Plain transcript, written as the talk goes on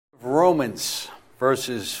Romans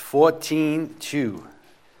verses 14 to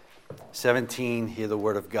 17, hear the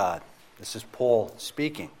word of God. This is Paul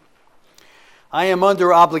speaking. I am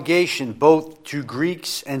under obligation both to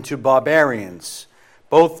Greeks and to barbarians,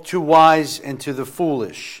 both to wise and to the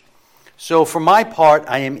foolish. So for my part,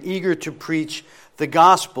 I am eager to preach the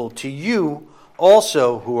gospel to you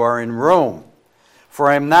also who are in Rome.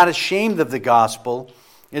 For I am not ashamed of the gospel.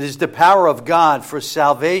 It is the power of God for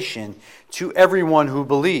salvation to everyone who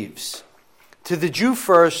believes, to the Jew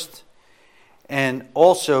first, and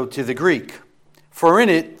also to the Greek. For in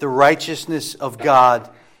it the righteousness of God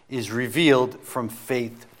is revealed from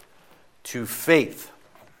faith to faith.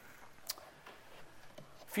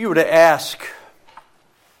 If you were to ask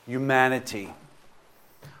humanity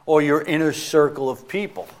or your inner circle of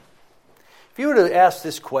people, if you were to ask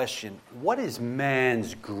this question, what is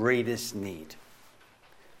man's greatest need?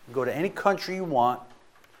 Go to any country you want,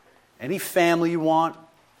 any family you want,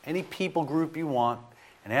 any people group you want,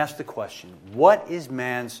 and ask the question, what is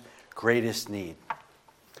man's greatest need?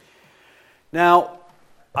 Now,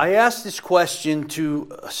 I asked this question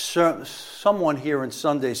to someone here in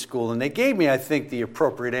Sunday school, and they gave me, I think, the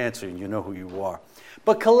appropriate answer, and you know who you are.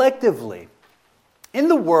 But collectively, in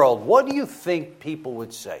the world, what do you think people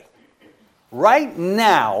would say? Right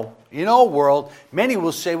now, in our world, many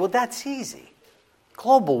will say, well, that's easy.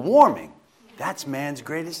 Global warming, that's man's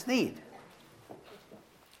greatest need.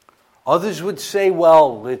 Others would say,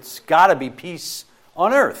 well, it's got to be peace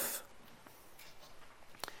on earth.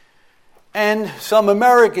 And some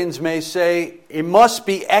Americans may say, it must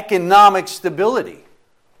be economic stability.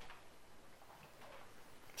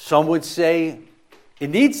 Some would say, it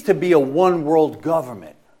needs to be a one-world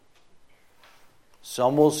government.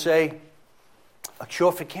 Some will say, a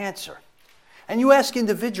cure for cancer. And you ask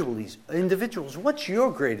individuals, what's your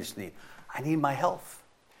greatest need? I need my health.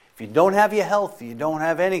 If you don't have your health, you don't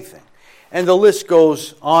have anything. And the list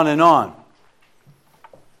goes on and on.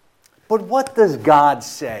 But what does God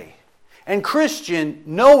say? And Christian,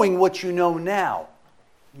 knowing what you know now,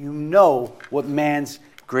 you know what man's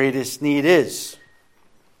greatest need is.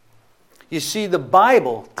 You see, the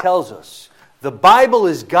Bible tells us, the Bible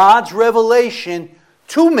is God's revelation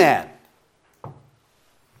to man.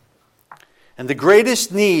 And the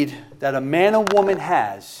greatest need that a man or woman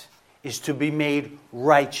has is to be made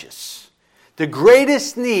righteous. The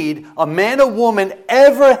greatest need a man or woman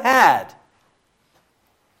ever had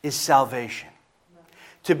is salvation.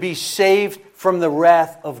 To be saved from the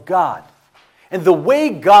wrath of God. And the way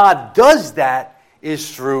God does that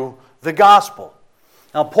is through the gospel.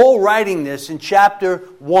 Now, Paul writing this in chapter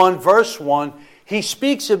 1, verse 1, he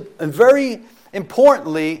speaks very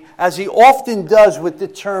importantly, as he often does with the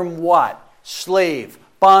term what? Slave,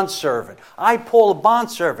 bondservant. I, Paul, a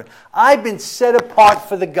bondservant. I've been set apart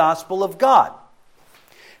for the gospel of God.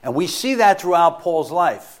 And we see that throughout Paul's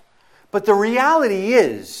life. But the reality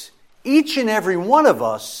is, each and every one of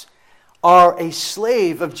us are a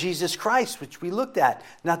slave of Jesus Christ, which we looked at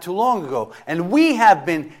not too long ago. And we have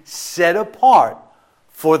been set apart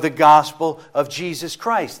for the gospel of Jesus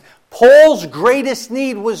Christ. Paul's greatest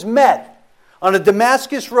need was met on the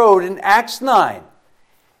Damascus Road in Acts 9.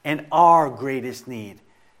 And our greatest need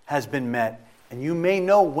has been met. And you may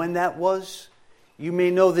know when that was. You may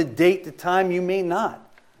know the date, the time, you may not.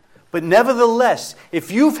 But nevertheless, if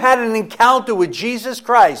you've had an encounter with Jesus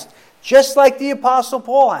Christ, just like the Apostle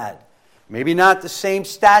Paul had, maybe not the same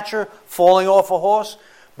stature, falling off a horse,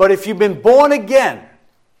 but if you've been born again,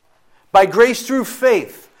 by grace through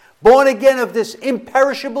faith, born again of this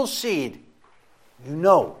imperishable seed, you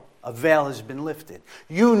know a veil has been lifted.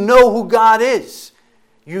 You know who God is.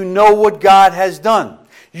 You know what God has done.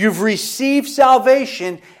 You've received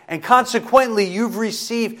salvation, and consequently, you've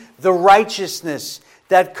received the righteousness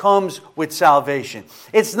that comes with salvation.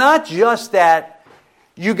 It's not just that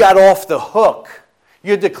you got off the hook.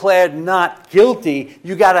 You're declared not guilty.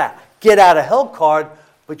 You got a get out of hell card,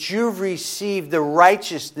 but you've received the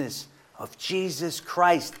righteousness of Jesus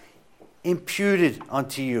Christ imputed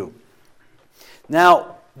unto you.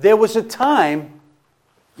 Now, there was a time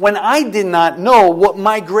when I did not know what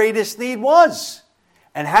my greatest need was.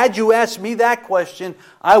 And had you asked me that question,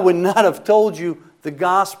 I would not have told you the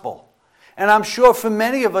gospel. And I'm sure for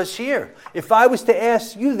many of us here, if I was to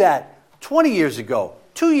ask you that 20 years ago,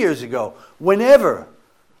 2 years ago, whenever,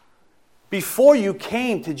 before you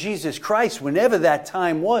came to Jesus Christ, whenever that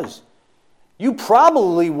time was, you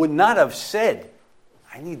probably would not have said,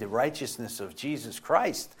 I need the righteousness of Jesus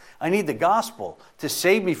Christ. I need the gospel to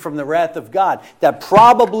save me from the wrath of God. That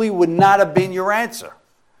probably would not have been your answer.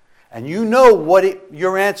 And you know what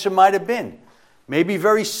your answer might have been. Maybe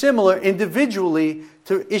very similar individually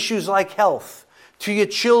to issues like health, to your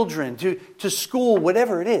children, to school,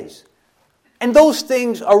 whatever it is. And those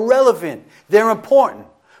things are relevant. They're important.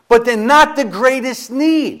 But they're not the greatest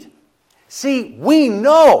need. See, we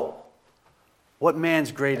know what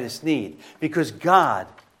man's greatest need, because God,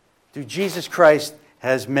 through Jesus Christ,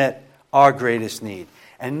 has met our greatest need.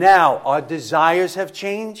 And now our desires have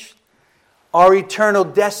changed. Our eternal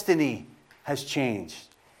destiny has changed.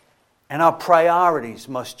 And our priorities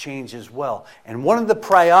must change as well. And one of the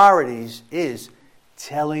priorities is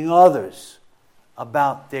telling others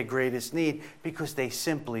about their greatest need, because they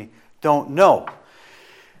simply don't know.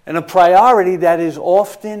 And a priority that is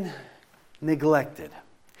often neglected.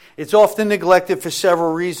 It's often neglected for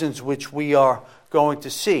several reasons, which we are going to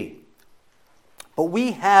see. But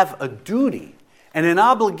we have a duty and an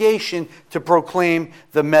obligation to proclaim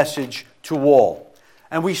the message to all.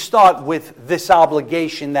 And we start with this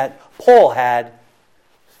obligation that Paul had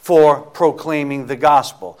for proclaiming the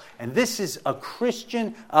gospel. And this is a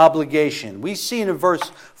Christian obligation. We see in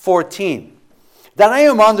verse 14 that I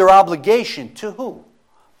am under obligation to who?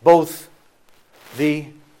 Both the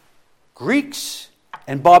Greeks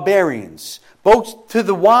and barbarians, both to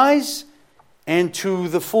the wise and to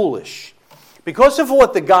the foolish. Because of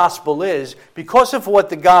what the gospel is, because of what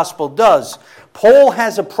the gospel does, Paul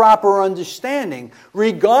has a proper understanding,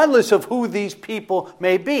 regardless of who these people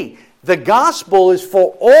may be. The gospel is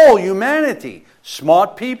for all humanity.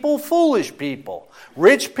 Smart people, foolish people.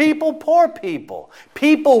 Rich people, poor people.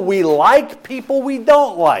 People we like, people we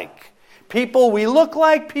don't like. People we look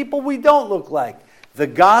like, people we don't look like. The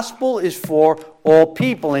gospel is for all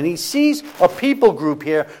people. And he sees a people group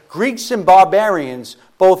here, Greeks and barbarians,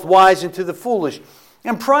 both wise and to the foolish.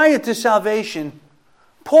 And prior to salvation,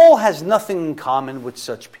 Paul has nothing in common with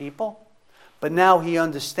such people. But now he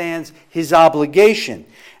understands his obligation.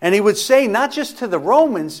 And he would say, not just to the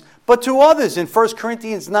Romans, but to others in 1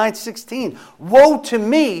 Corinthians 9:16, woe to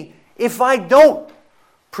me if I do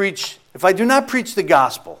not preach the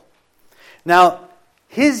gospel. Now,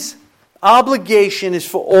 his obligation is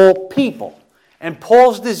for all people. And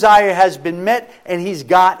Paul's desire has been met, and he's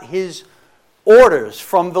got his orders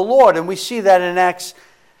from the Lord. And we see that in Acts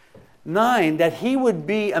 9, that he would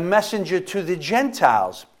be a messenger to the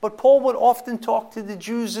Gentiles. But Paul would often talk to the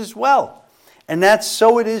Jews as well. And that's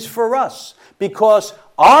so it is for us. Because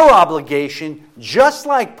our obligation, just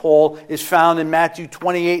like Paul, is found in Matthew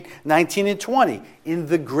 28:19 and 20, in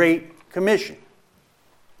the Great Commission.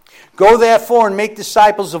 Go therefore and make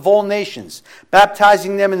disciples of all nations,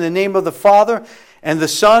 baptizing them in the name of the Father and the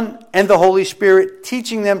Son and the Holy Spirit,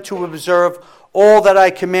 teaching them to observe all that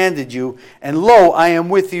I commanded you. And lo, I am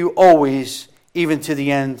with you always, even to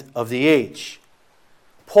the end of the age.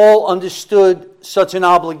 Paul understood such an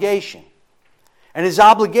obligation. And his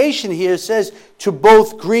obligation here says to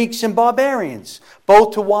both Greeks and barbarians,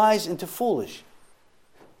 both to wise and to foolish.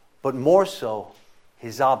 But more so,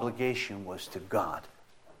 his obligation was to God.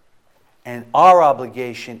 And our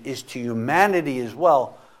obligation is to humanity as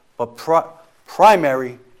well, but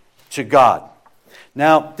primary to God.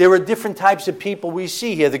 Now, there are different types of people we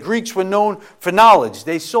see here. The Greeks were known for knowledge.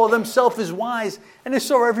 They saw themselves as wise, and they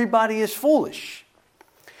saw everybody as foolish.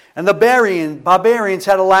 And the barbarians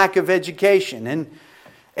had a lack of education, and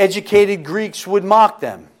educated Greeks would mock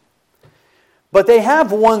them. But they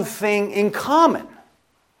have one thing in common.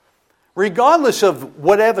 Regardless of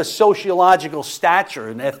whatever sociological stature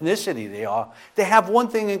and ethnicity they are, they have one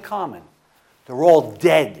thing in common. They're all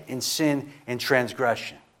dead in sin and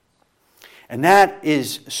transgression. And that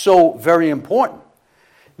is so very important.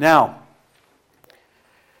 Now,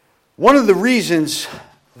 one of the reasons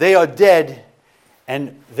they are dead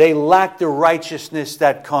and they lack the righteousness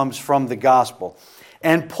that comes from the gospel.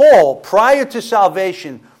 And Paul, prior to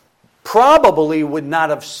salvation, probably would not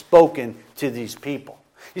have spoken to these people.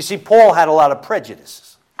 You see, Paul had a lot of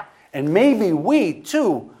prejudices. And maybe we,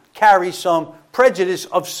 too, carry some prejudice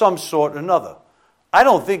of some sort or another. I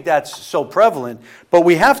don't think that's so prevalent, but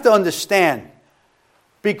we have to understand,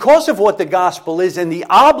 because of what the gospel is and the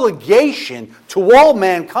obligation to all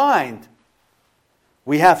mankind,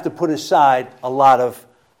 we have to put aside a lot of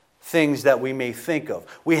things that we may think of.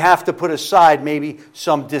 We have to put aside maybe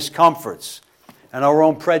some discomforts and our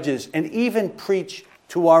own prejudice, and even preach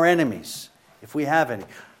to our enemies, if we have any.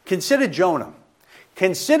 Consider Jonah.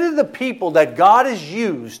 Consider the people that God has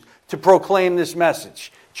used to proclaim this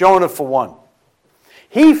message. Jonah, for one.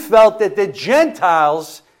 He felt that the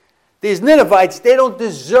Gentiles, these Ninevites, they don't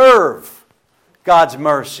deserve God's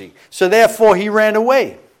mercy. So therefore he ran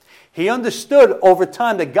away. He understood over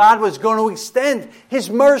time that God was going to extend his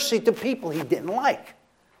mercy to people he didn't like.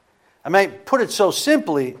 I might put it so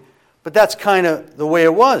simply, but that's kind of the way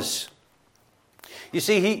it was. You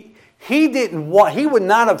see, he would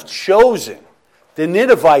not have chosen the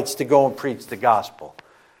Ninevites to go and preach the gospel.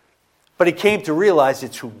 But he came to realize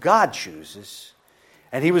it's who God chooses.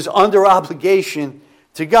 And he was under obligation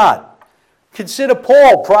to God. Consider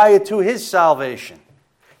Paul prior to his salvation.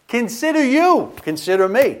 Consider you. Consider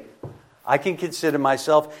me. I can consider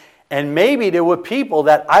myself. And maybe there were people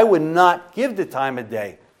that I would not give the time of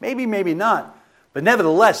day. Maybe, maybe not. But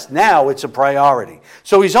nevertheless, now it's a priority.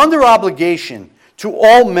 So he's under obligation to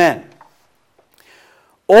all men.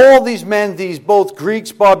 All these men, these both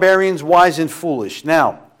Greeks, barbarians, wise and foolish.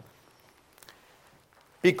 Now,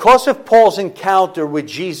 because of Paul's encounter with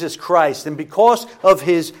Jesus Christ and because of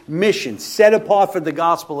his mission set apart for the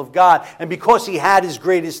gospel of God and because he had his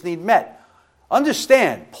greatest need met,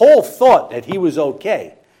 understand, Paul thought that he was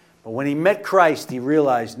okay. But when he met Christ, he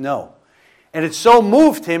realized no. And it so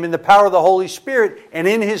moved him in the power of the Holy Spirit and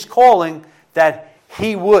in his calling that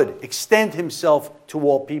he would extend himself to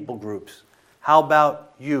all people groups. How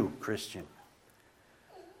about you, Christian?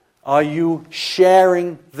 Are you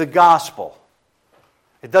sharing the gospel?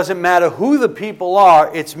 It doesn't matter who the people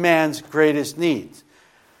are, it's man's greatest needs.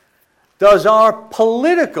 Does our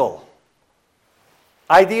political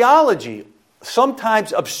ideology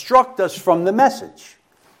sometimes obstruct us from the message?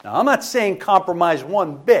 Now, I'm not saying compromise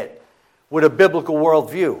one bit with a biblical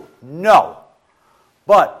worldview. No.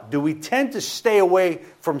 But do we tend to stay away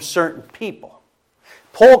from certain people?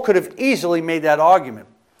 Paul could have easily made that argument.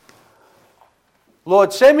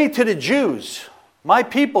 Lord, send me to the Jews, my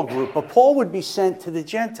people group, but Paul would be sent to the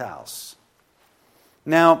Gentiles.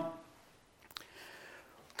 Now,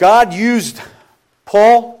 God used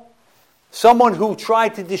Paul, someone who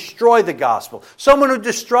tried to destroy the gospel, someone who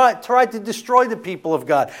tried to destroy the people of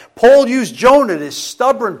God. Paul used Jonah, this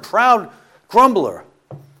stubborn, proud grumbler.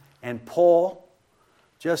 And Paul,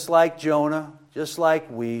 just like Jonah, just like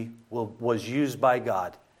we, was used by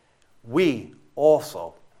God. We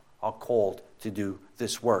also are called to do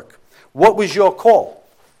this work. What was your call?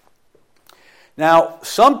 Now,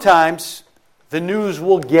 sometimes the news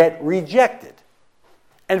will get rejected,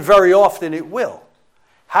 and very often it will.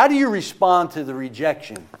 How do you respond to the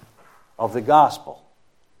rejection of the gospel?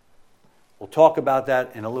 We'll talk about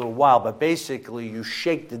that in a little while, but basically you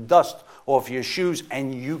shake the dust off your shoes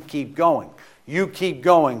and you keep going. You keep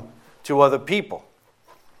going to other people.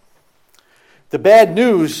 The bad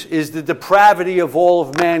news is the depravity of all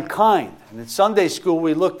of mankind. And in Sunday school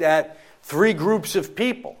we looked at 3 groups of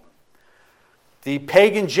people. The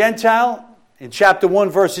pagan Gentile in chapter 1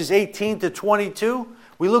 verses 18 to 22.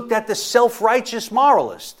 We looked at the self-righteous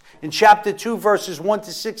moralist in chapter 2 verses 1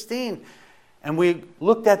 to 16. And we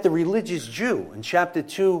looked at the religious Jew in chapter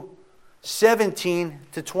 2, 17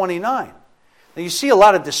 to 29. Now you see a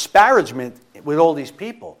lot of disparagement with all these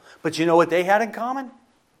people. But you know what they had in common?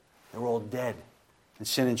 They were all dead in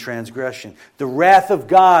sin and transgression. The wrath of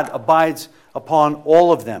God abides upon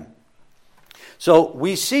all of them. So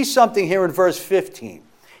we see something here in verse 15.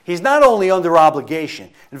 He's not only under obligation,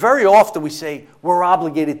 and very often we say we're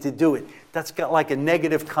obligated to do it. That's got like a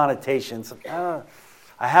negative connotation. It's like,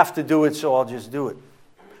 I have to do it, so I'll just do it.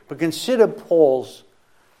 But consider Paul's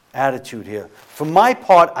attitude here. For my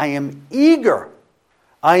part, I am eager.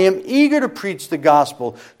 I am eager to preach the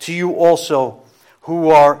gospel to you also who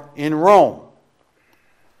are in Rome.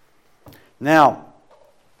 Now,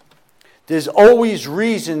 there's always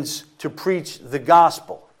reasons to preach the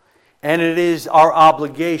gospel, and it is our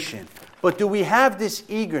obligation. But do we have this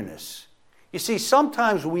eagerness? You see,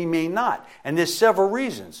 sometimes we may not, and there's several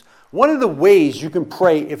reasons. One of the ways you can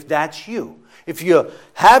pray if that's you, if you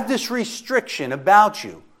have this restriction about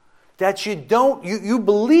you, that you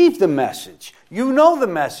believe the message, you know the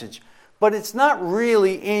message, but it's not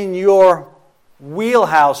really in your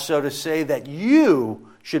wheelhouse, so to say, that you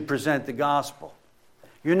should present the gospel.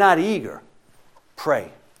 You're not eager.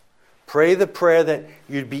 Pray. Pray the prayer that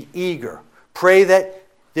you'd be eager. Pray that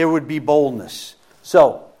there would be boldness.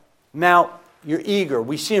 So, now you're eager.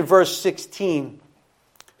 We see in verse 16,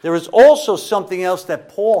 there is also something else that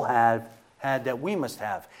Paul had that we must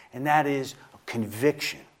have, and that is a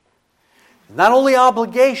conviction. Not only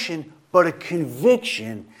obligation, but a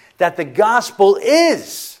conviction that the gospel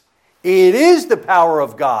is. It is the power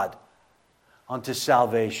of God unto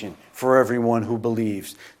salvation for everyone who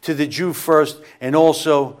believes. To the Jew first and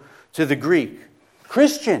also to the Greek.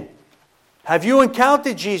 Christian, have you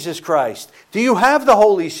encountered Jesus Christ? Do you have the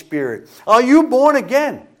Holy Spirit? Are you born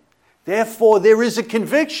again? Therefore, there is a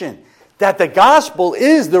conviction that the gospel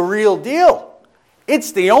is the real deal.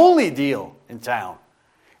 It's the only deal in town.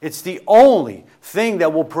 It's the only thing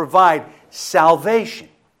that will provide salvation.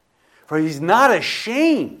 For he's not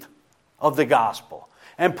ashamed of the gospel.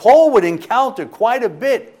 And Paul would encounter quite a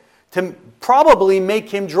bit to probably make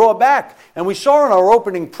him draw back. And we saw in our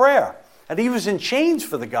opening prayer that he was in chains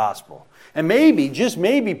for the gospel. And maybe, just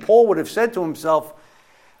maybe, Paul would have said to himself,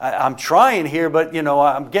 I'm trying here, but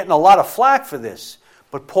I'm getting a lot of flack for this.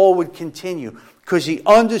 But Paul would continue because he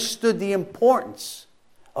understood the importance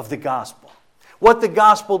of the gospel. What the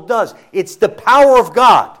gospel does, it's the power of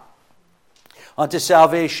God unto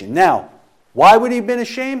salvation. Now, why would he have been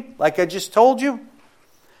ashamed? Like I just told you.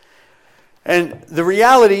 And the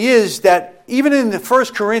reality is that even in the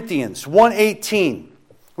 1 Corinthians 1:18,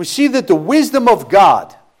 we see that the wisdom of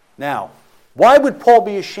God. Now, why would Paul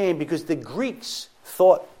be ashamed? Because the Greeks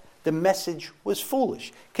thought the message was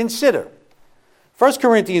foolish. Consider 1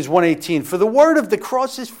 Corinthians 1:18, for the word of the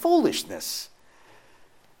cross is foolishness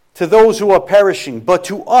to those who are perishing, but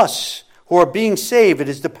to us who are being saved, it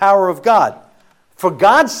is the power of God. For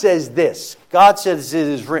God says this, God says it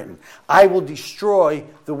is written, I will destroy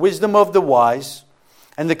the wisdom of the wise,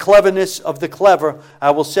 and the cleverness of the clever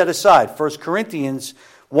I will set aside. 1 Corinthians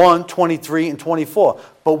 1:23 and 24.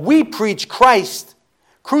 But we preach Christ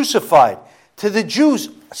crucified, to the Jews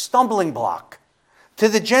a stumbling block, to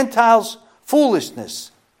the Gentiles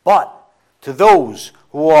foolishness, but to those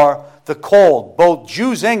who are the called, both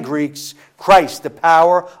Jews and Greeks, Christ, the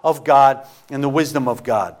power of God and the wisdom of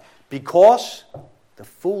God. Because the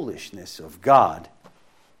foolishness of God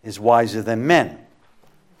is wiser than men,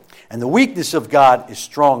 and the weakness of God is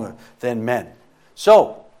stronger than men.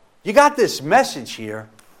 So, you got this message here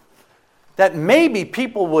that maybe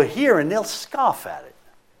people will hear and they'll scoff at it.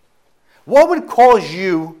 What would cause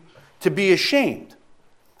you to be ashamed?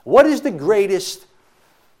 What is the greatest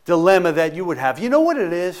dilemma that you would have? You know what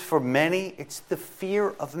it is for many? It's the fear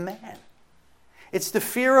of man. It's the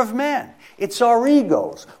fear of man. It's our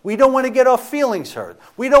egos. We don't want to get our feelings hurt.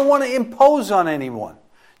 We don't want to impose on anyone.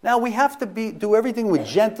 Now we have to do everything with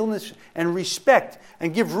gentleness and respect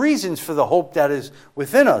and give reasons for the hope that is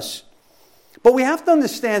within us. But we have to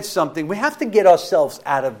understand something. We have to get ourselves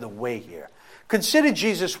out of the way here. Consider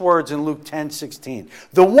Jesus' words in Luke 10:16.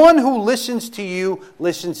 The one who listens to you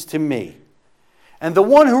listens to me. And the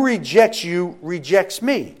one who rejects you rejects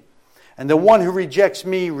me. And the one who rejects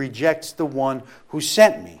me rejects the one who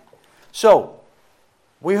sent me. So,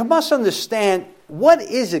 we must understand, what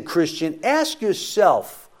is it, Christian? Ask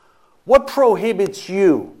yourself, what prohibits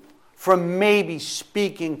you from maybe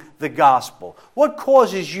speaking the gospel? What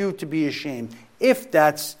causes you to be ashamed, if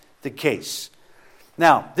that's the case?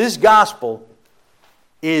 Now, this gospel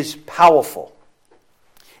is powerful.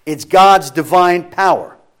 It's God's divine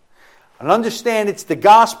power. And understand, it's the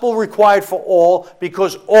gospel required for all,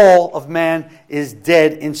 because all of man is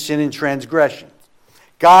dead in sin and transgression.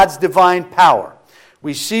 God's divine power.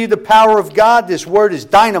 We see the power of God. This word is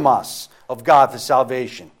dynamos of God for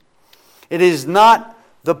salvation. It is not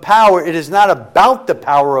the power, it is not about the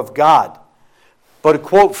power of God. But a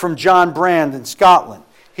quote from John Brand in Scotland.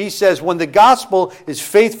 He says, when the gospel is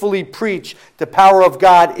faithfully preached, the power of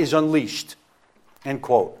God is unleashed. End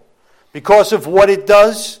quote. Because of what it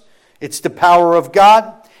does, it's the power of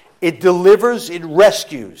God. It delivers, it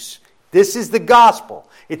rescues. This is the gospel.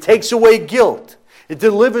 It takes away guilt. It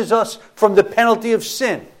delivers us from the penalty of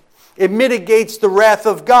sin. It mitigates the wrath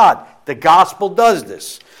of God. The gospel does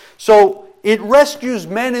this. So it rescues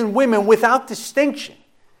men and women without distinction.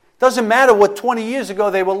 Doesn't matter what 20 years ago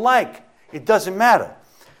they were like. It doesn't matter.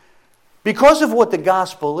 Because of what the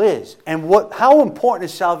gospel is and how important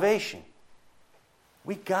is salvation,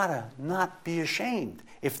 we gotta not be ashamed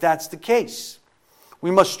if that's the case.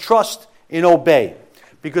 We must trust and obey.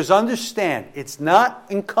 Because understand, it's not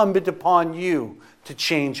incumbent upon you to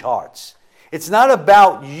change hearts. It's not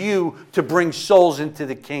about you to bring souls into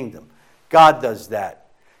the kingdom. God does that.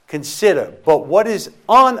 Consider, but what is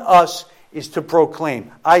on us is to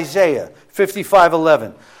proclaim. Isaiah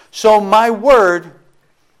 55:11. So my word,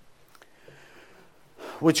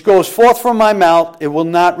 which goes forth from my mouth, it will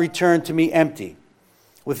not return to me empty,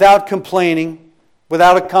 without complaining,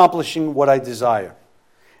 without accomplishing what I desire,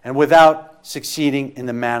 and without succeeding in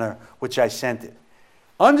the manner which I sent it.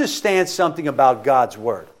 Understand something about God's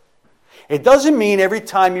word. It doesn't mean every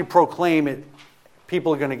time you proclaim it,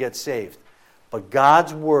 people are going to get saved. But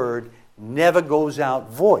God's word never goes out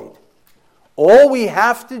void. All we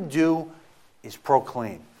have to do is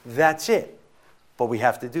proclaim. That's it. But we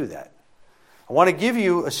have to do that. I want to give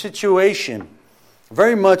you a situation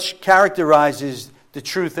very much characterizes the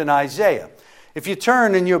truth in Isaiah. If you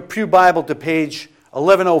turn in your Pew Bible to page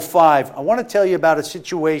 1105, I want to tell you about a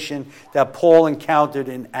situation that Paul encountered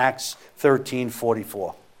in Acts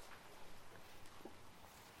 13:44.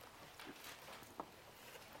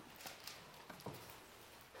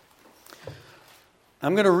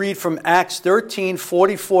 I'm going to read from Acts 13,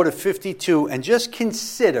 44 to 52, and just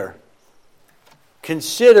consider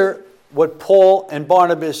what Paul and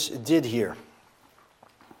Barnabas did here.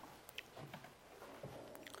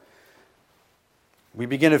 We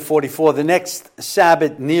begin at 44. The next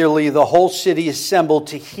Sabbath, nearly the whole city assembled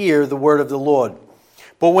to hear the word of the Lord.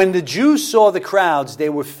 But when the Jews saw the crowds, they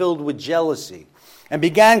were filled with jealousy and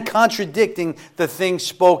began contradicting the things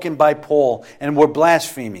spoken by Paul and were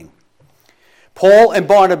blaspheming. Paul and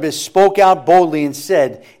Barnabas spoke out boldly and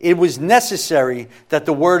said, "It was necessary that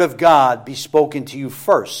the word of God be spoken to you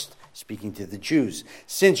first," speaking to the Jews,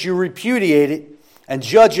 "since you repudiate it and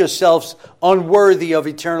judge yourselves unworthy of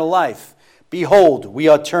eternal life. Behold, we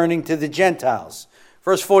are turning to the Gentiles."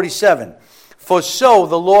 Verse 47, "For so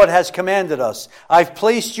the Lord has commanded us, I've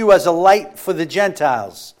placed you as a light for the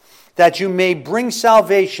Gentiles, that you may bring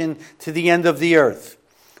salvation to the end of the earth."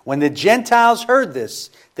 When the Gentiles heard this,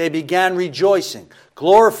 they began rejoicing,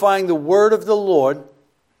 glorifying the word of the Lord,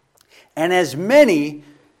 and as many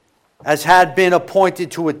as had been appointed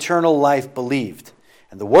to eternal life believed.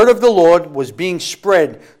 And the word of the Lord was being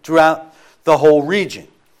spread throughout the whole region.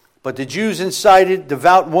 But the Jews incited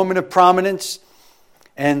devout women of prominence,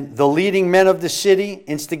 and the leading men of the city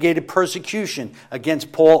instigated persecution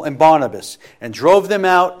against Paul and Barnabas and drove them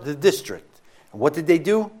out the district. And what did they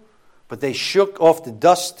do? But they shook off the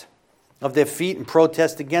dust of their feet in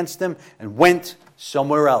protest against them and went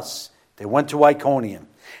somewhere else. They went to Iconium.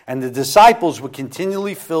 And the disciples were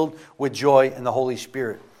continually filled with joy in the Holy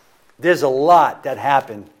Spirit. There's a lot that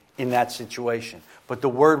happened in that situation. But the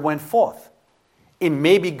word went forth. It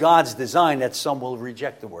may be God's design that some will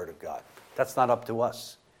reject the word of God. That's not up to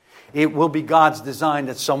us. It will be God's design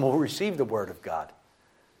that some will receive the word of God.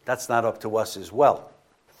 That's not up to us as well.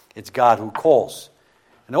 It's God who calls.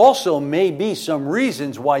 And also may be some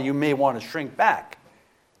reasons why you may want to shrink back.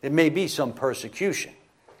 There may be some persecution.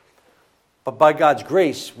 But by God's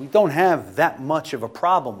grace, we don't have that much of a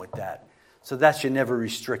problem with that. So that should never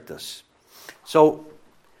restrict us. So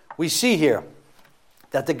we see here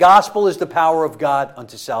that the gospel is the power of God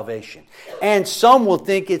unto salvation. And some will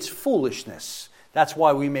think it's foolishness. That's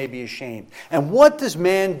why we may be ashamed. And what does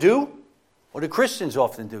man do? What do Christians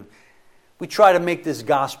often do? We try to make this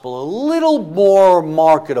gospel a little more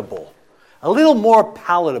marketable, a little more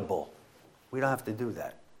palatable. We don't have to do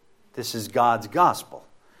that. This is God's gospel.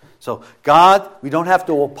 So God, we don't have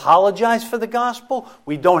to apologize for the gospel.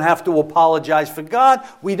 We don't have to apologize for God.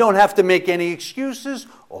 We don't have to make any excuses.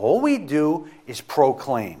 All we do is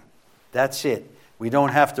proclaim. That's it. We don't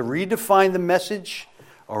have to redefine the message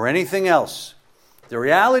or anything else. The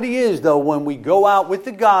reality is, though, when we go out with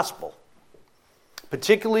the gospel,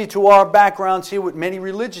 particularly to our backgrounds here with many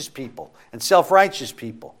religious people and self-righteous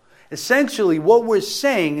people, essentially what we're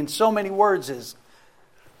saying in so many words is,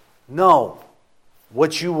 no,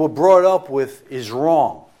 what you were brought up with is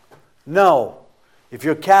wrong. No, if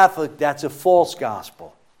you're Catholic, that's a false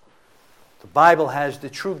gospel. The Bible has the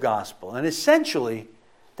true gospel. And essentially,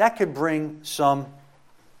 that could bring some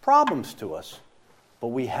problems to us. But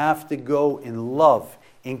we have to go in love,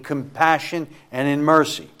 in compassion, and in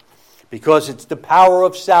mercy. Because it's the power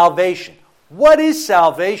of salvation. What is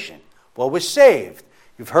salvation? Well, we're saved.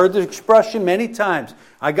 You've heard the expression many times.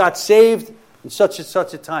 I got saved in such and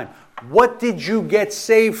such a time. What did you get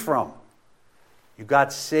saved from? You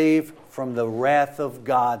got saved from the wrath of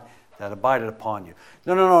God that abided upon you.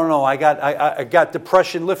 No. I got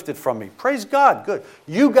depression lifted from me. Praise God. Good.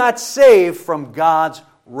 You got saved from God's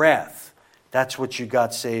wrath. That's what you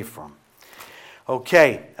got saved from.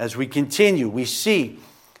 Okay, as we continue, we see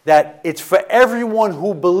that it's for everyone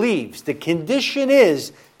who believes. The condition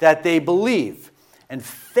is that they believe. And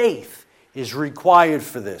faith is required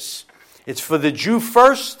for this. It's for the Jew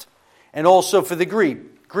first and also for the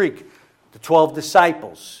Greek. The 12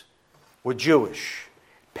 disciples were Jewish.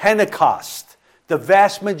 Pentecost, the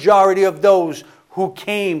vast majority of those who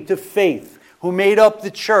came to faith, who made up the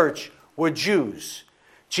church, were Jews.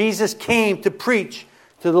 Jesus came to preach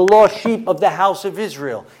to the lost sheep of the house of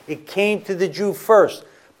Israel. It came to the Jew first.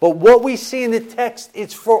 But what we see in the text,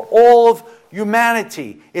 it's for all of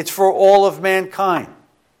humanity. It's for all of mankind.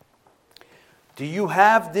 Do you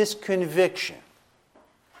have this conviction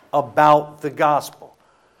about the gospel?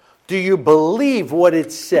 Do you believe what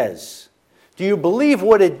it says? Do you believe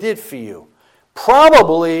what it did for you?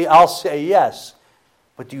 Probably, I'll say yes.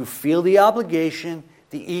 But do you feel the obligation,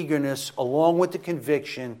 the eagerness, along with the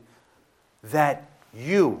conviction that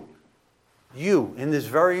you in this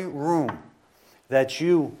very room, that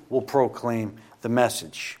you will proclaim the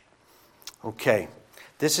message? Okay,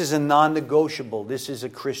 this is a non-negotiable. This is a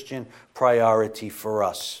Christian priority for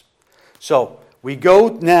us. So, we go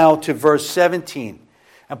now to verse 17.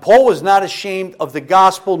 And Paul was not ashamed of the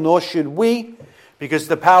gospel, nor should we, because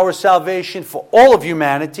the power of salvation for all of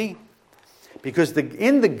humanity. Because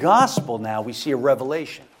in the gospel now we see a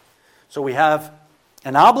revelation. So we have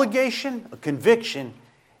an obligation, a conviction,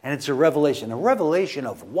 and it's a revelation. A revelation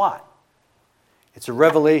of what? It's a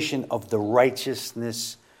revelation of the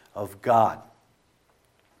righteousness of God.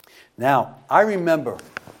 Now, I remember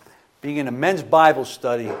being in a men's Bible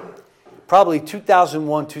study, probably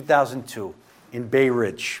 2001, 2002, in Bay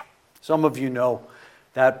Ridge. Some of you know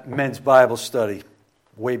that men's Bible study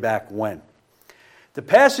way back when. The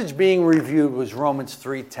passage being reviewed was Romans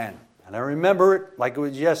 3:10. And I remember it like it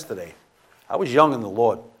was yesterday. I was young in the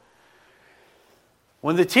Lord.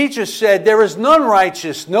 When the teacher said, "There is none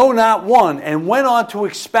righteous, no, not one," and went on to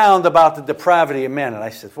expound about the depravity of man. And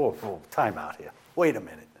I said, whoa, time out here. Wait a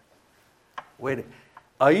minute.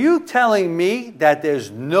 Are you telling me that there's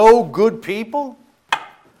no good people?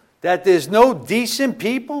 That there's no decent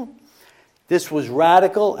people? This was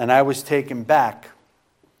radical, and I was taken back.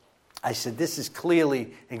 I said, this is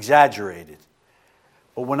clearly exaggerated.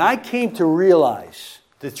 But when I came to realize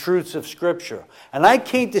the truths of Scripture, and I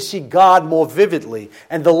came to see God more vividly,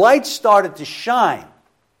 and the light started to shine,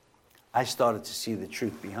 I started to see the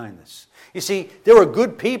truth behind this. You see, there are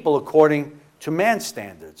good people according to man's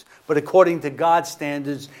standards, but according to God's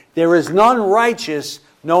standards, there is none righteous,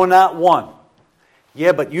 no, not one.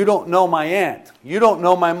 Yeah, but you don't know my aunt. You don't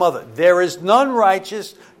know my mother. There is none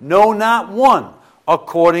righteous, no, not one,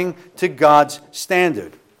 according to God's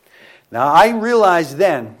standard. Now, I realized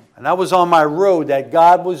then, and I was on my road, that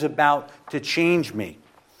God was about to change me.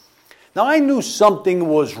 Now, I knew something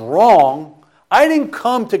was wrong. I didn't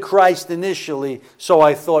come to Christ initially, so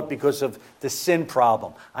I thought, because of the sin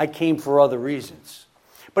problem. I came for other reasons.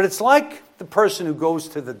 But it's like the person who goes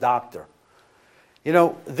to the doctor. You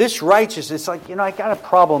know, this righteousness, like, I got a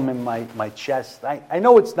problem in my chest. I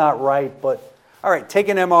know it's not right, but all right, take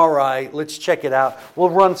an MRI. Let's check it out.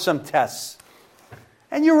 We'll run some tests.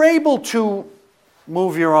 And you're able to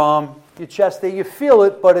move your arm, your chest there. You feel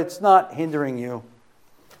it, but it's not hindering you.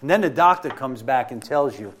 And then the doctor comes back and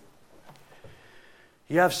tells you,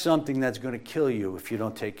 you have something that's going to kill you if you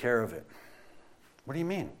don't take care of it. What do you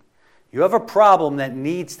mean? You have a problem that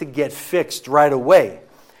needs to get fixed right away.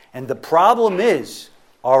 And the problem is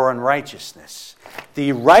our unrighteousness.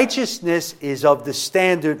 The righteousness is of the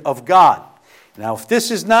standard of God. Now, if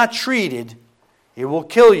this is not treated, it will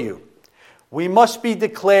kill you. We must be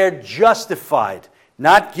declared justified,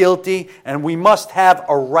 not guilty, and we must have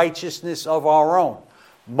a righteousness of our own.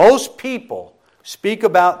 Most people speak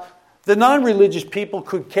about, the non-religious people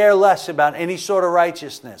could care less about any sort of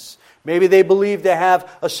righteousness. Maybe they believe they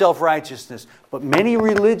have a self-righteousness. But many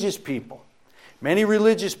religious people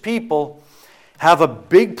have a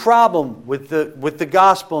big problem with the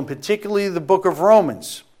gospel, and particularly the book of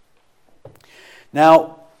Romans.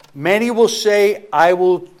 Now, many will say, I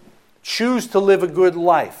will choose to live a good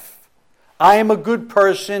life. I am a good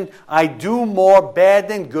person. I do more bad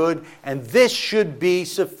than good, and this should be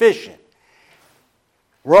sufficient.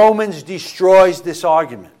 Romans destroys this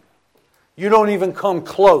argument. You don't even come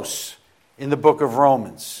close in the book of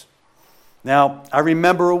Romans. Now, I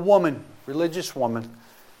remember a woman, religious woman,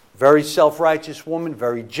 very self-righteous woman,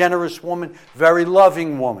 very generous woman, very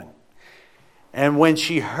loving woman. And when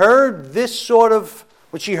she heard this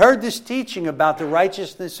teaching about the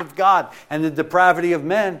righteousness of God and the depravity of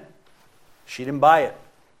men, she didn't buy it.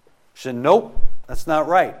 She said, nope, that's not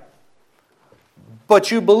right. But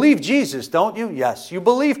you believe Jesus, don't you? Yes. You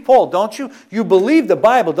believe Paul, don't you? You believe the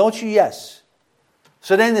Bible, don't you? Yes.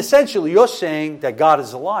 So then essentially you're saying that God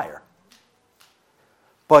is a liar.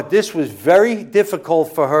 But this was very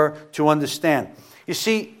difficult for her to understand. You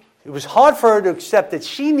see, it was hard for her to accept that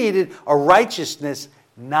she needed a righteousness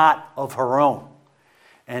not of her own.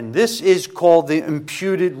 And this is called the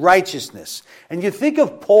imputed righteousness. And you think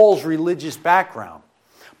of Paul's religious background.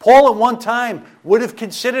 Paul at one time would have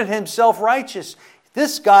considered himself righteous.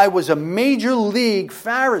 This guy was a major league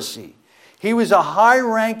Pharisee. He was a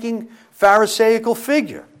high-ranking Pharisaical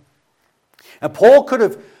figure. And Paul could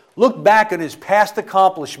have looked back at his past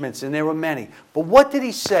accomplishments, and there were many. But what did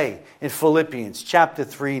he say in Philippians chapter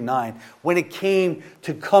 3:9 when it came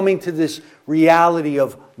to coming to this reality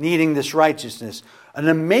of needing this righteousness? An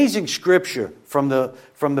amazing scripture from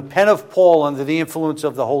the pen of Paul under the influence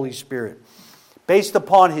of the Holy Spirit. Based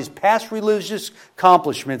upon his past religious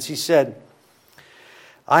accomplishments, he said,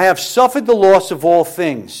 I have suffered the loss of all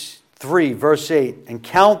things, 3 verse 8, and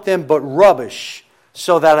count them but rubbish,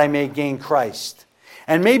 so that I may gain Christ,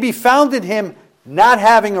 and may be found in him, not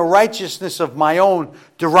having a righteousness of my own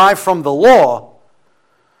derived from the law,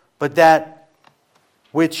 but that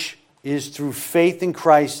which is through faith in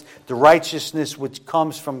Christ. The righteousness which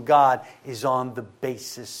comes from God is on the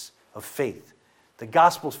basis of faith. The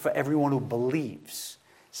gospel is for everyone who believes,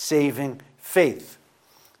 saving faith.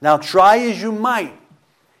 Now try as you might,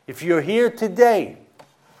 if you're here today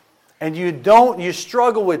and you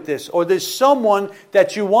struggle with this, or there's someone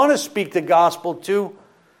that you want to speak the gospel to,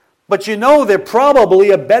 but you know they're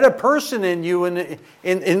probably a better person than you in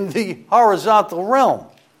the horizontal realm.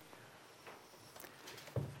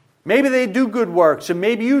 Maybe they do good works, and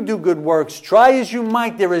maybe you do good works. Try as you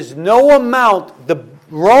might, there is no amount, the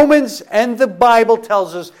Romans and the Bible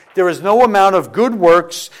tells us, there is no amount of good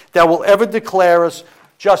works that will ever declare us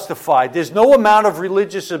justified. There's no amount of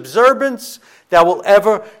religious observance that will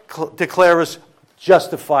ever declare us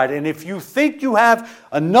justified. And if you think you have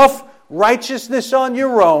enough righteousness on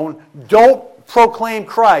your own, don't proclaim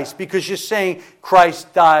Christ, because you're saying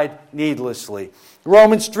Christ died needlessly.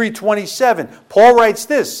 Romans 3:27, Paul writes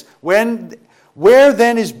this, where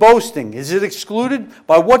then is boasting? Is it excluded?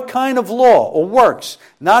 By what kind of law or works?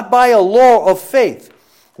 Not by a law of faith.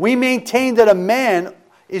 We maintain that a man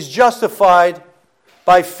is justified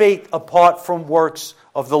by faith apart from works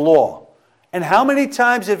of the law. And how many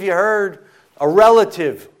times have you heard a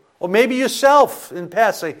relative, or maybe yourself in the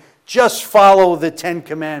past, say, just follow the 10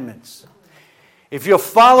 Commandments? If you're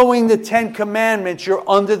following the 10 Commandments, you're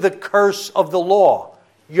under the curse of the law.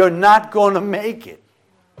 You're not going to make it.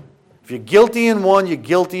 If you're guilty in one, you're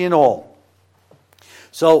guilty in all.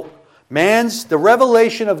 So, the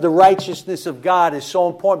revelation of the righteousness of God is so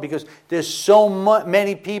important, because there's so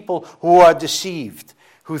many people who are deceived,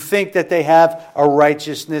 who think that they have a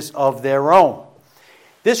righteousness of their own.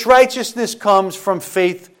 This righteousness comes from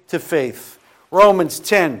faith to faith. Romans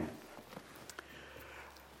 10.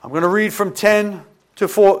 I'm going to read from 10 to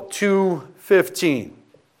 15.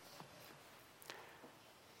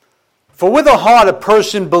 For with the heart a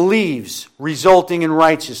person believes, resulting in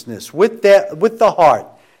righteousness. With the heart,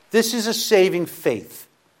 this is a saving faith.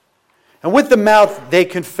 And with the mouth they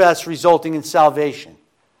confess, resulting in salvation.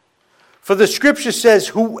 For the Scripture says,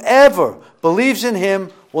 whoever believes in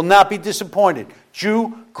him will not be disappointed.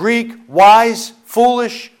 Jew, Greek, wise,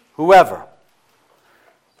 foolish, whoever.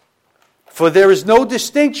 For there is no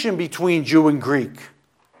distinction between Jew and Greek.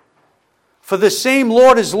 For the same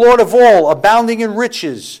Lord is Lord of all, abounding in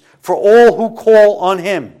riches for all who call on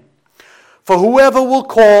him. For whoever will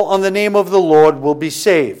call on the name of the Lord will be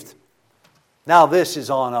saved. Now this is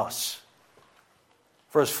on us.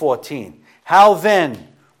 Verse 14. How then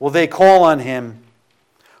will they call on him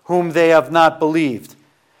whom they have not believed?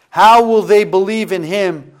 How will they believe in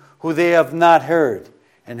him who they have not heard?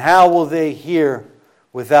 And how will they hear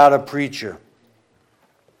without a preacher?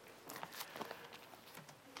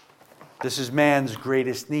 This is man's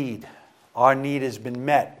greatest need. Our need has been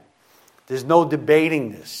met. There's no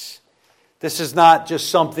debating this. This is not just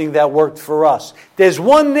something that worked for us. There's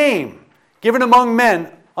one name given among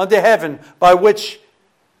men under heaven by which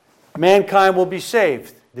mankind will be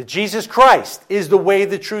saved. That Jesus Christ is the way,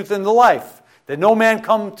 the truth, and the life. That no man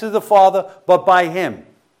come to the Father but by him.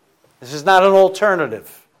 This is not an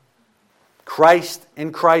alternative. Christ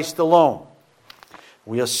and Christ alone.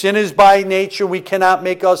 We are sinners by nature. We cannot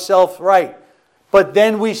make ourselves right. But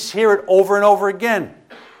then we hear it over and over again.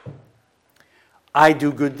 I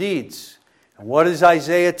do good deeds. And what does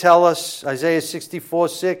Isaiah tell us? Isaiah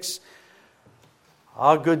 64:6.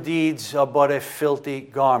 Our good deeds are but a filthy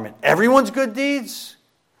garment. Everyone's good deeds,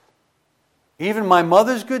 even my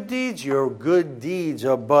mother's good deeds, your good deeds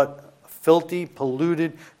are but a filthy,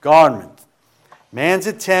 polluted garment. Man's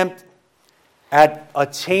attempt at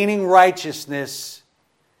attaining righteousness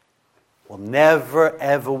will never,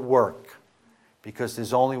 ever work, because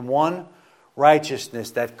there's only one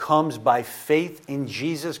righteousness that comes by faith in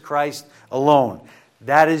Jesus Christ alone.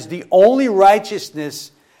 That is the only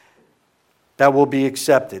righteousness that will be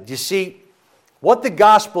accepted. You see, what the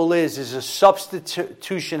gospel is a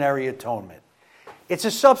substitutionary atonement. It's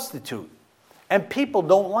a substitute. And people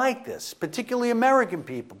don't like this, particularly American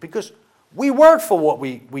people, because we work for what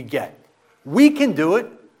we get. We can do it.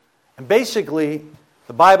 And basically,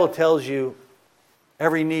 the Bible tells you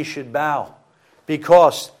every knee should bow,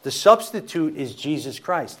 because the substitute is Jesus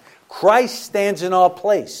Christ. Christ stands in our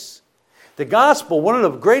place. The gospel, one of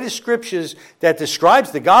the greatest scriptures that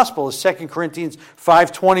describes the gospel is 2 Corinthians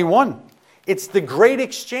 5:21. It's the great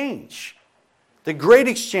exchange. The great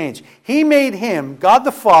exchange. He made him, God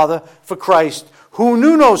the Father, for Christ, who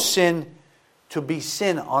knew no sin, to be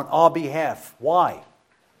sin on our behalf. Why?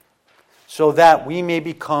 So that we may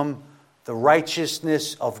become the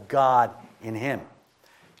righteousness of God in him.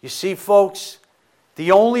 You see, folks,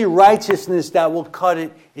 the only righteousness that will cut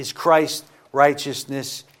it is Christ's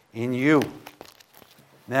righteousness in you.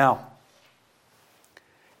 Now,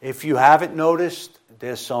 if you haven't noticed,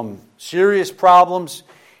 there's some serious problems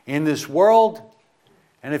in this world.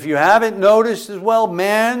 And if you haven't noticed as well,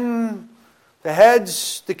 man, the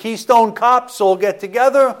heads, the Keystone Cops all get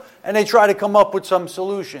together and they try to come up with some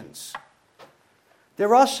solutions.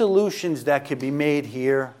 There are solutions that can be made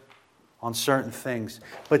here on certain things,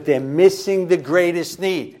 but they're missing the greatest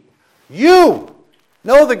need. You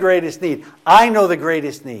know the greatest need. I know the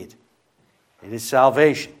greatest need. It is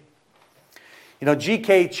salvation. You know,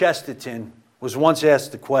 G.K. Chesterton was once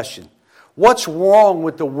asked the question, what's wrong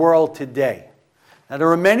with the world today? Now,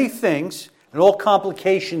 there are many things and all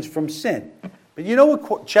complications from sin. But you know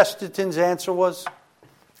what Chesterton's answer was?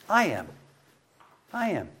 I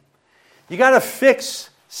am. You got to fix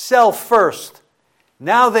self first.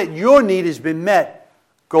 Now that your need has been met,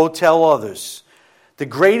 go tell others. The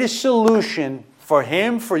greatest solution for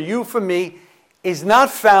him, for you, for me, is not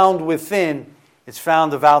found within. It's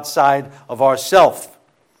found outside of ourself.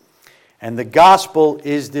 And the gospel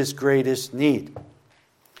is this greatest need.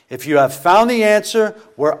 If you have found the answer,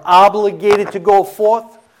 we're obligated to go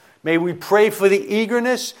forth. May we pray for the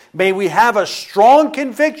eagerness. May we have a strong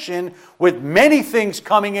conviction with many things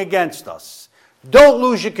coming against us. Don't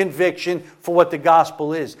lose your conviction for what the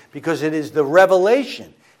gospel is, because it is the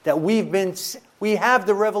revelation that we have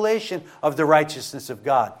the revelation of the righteousness of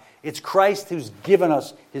God. It's Christ who's given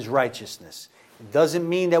us his righteousness. It doesn't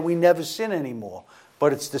mean that we never sin anymore,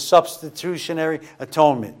 but it's the substitutionary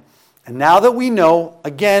atonement. And now that we know,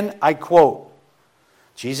 again, I quote,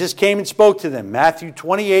 Jesus came and spoke to them, Matthew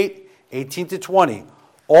 28, 18 to 20.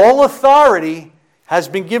 All authority has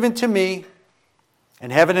been given to me in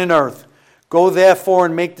heaven and earth. Go therefore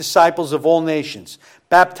and make disciples of all nations,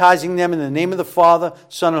 baptizing them in the name of the Father,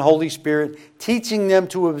 Son, and Holy Spirit, teaching them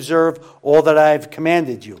to observe all that I have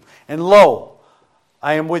commanded you. And lo,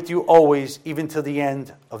 I am with you always, even to the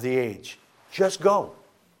end of the age. Just go.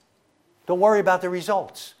 Don't worry about the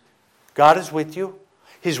results. God is with you.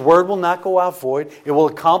 His word will not go out void. It will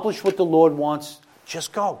accomplish what the Lord wants.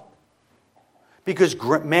 Just go. Because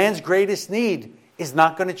man's greatest need is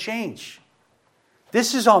not going to change.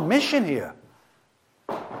 This is our mission here.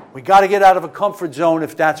 We got to get out of a comfort zone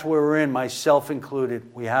if that's where we're in, myself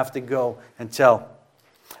included. We have to go and tell.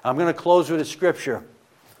 I'm going to close with a scripture.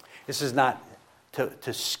 This is not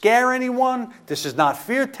to scare anyone. This is not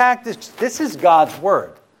fear tactics. This is God's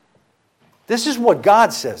word. This is what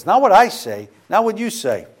God says, not what I say, not what you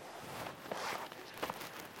say.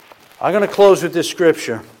 I'm going to close with this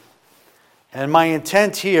scripture. And my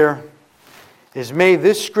intent here is, may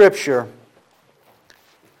this scripture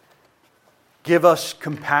give us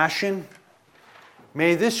compassion.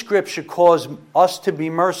 May this scripture cause us to be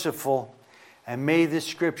merciful. And may this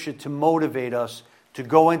scripture to motivate us to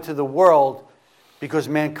go into the world, because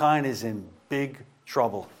mankind is in big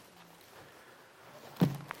trouble.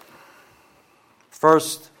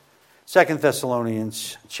 Second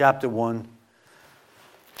Thessalonians chapter 1,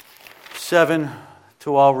 7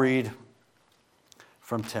 to, I'll read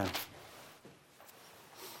from 10.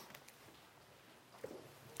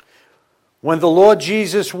 When the Lord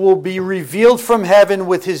Jesus will be revealed from heaven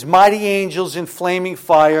with his mighty angels in flaming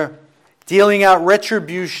fire, dealing out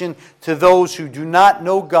retribution to those who do not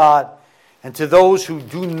know God and to those who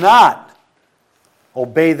do not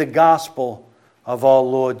obey the gospel of our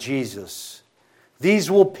Lord Jesus.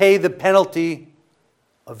 These will pay the penalty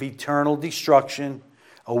of eternal destruction,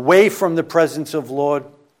 away from the presence of Lord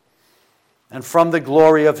and from the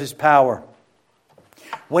glory of his power.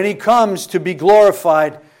 When he comes to be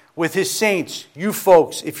glorified with his saints, you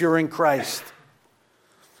folks, if you're in Christ,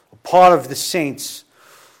 a part of the saints,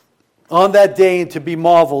 on that day, and to be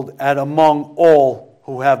marveled at among all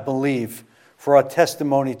who have believed. For our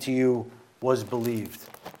testimony to you was believed.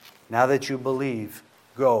 Now that you believe,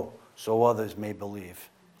 go, so others may believe.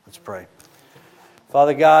 Let's pray.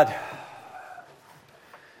 Father God,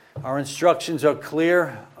 our instructions are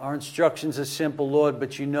clear. Our instructions are simple, Lord,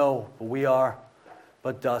 but you know we are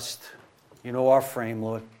but dust. You know our frame,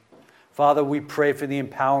 Lord. Father, we pray for the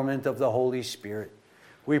empowerment of the Holy Spirit.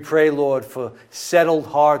 We pray, Lord, for settled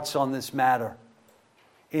hearts on this matter,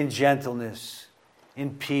 in gentleness,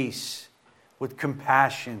 in peace, with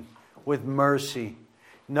compassion, with mercy,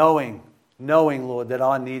 knowing, Lord, that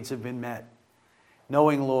our needs have been met.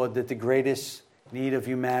 Knowing, Lord, that the greatest need of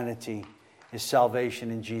humanity is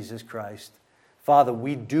salvation in Jesus Christ. Father,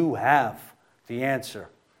 we do have the answer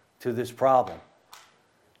to this problem.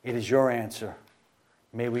 It is your answer.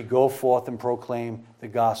 May we go forth and proclaim the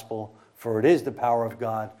gospel, for it is the power of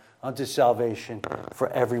God unto salvation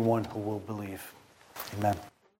for everyone who will believe. Amen.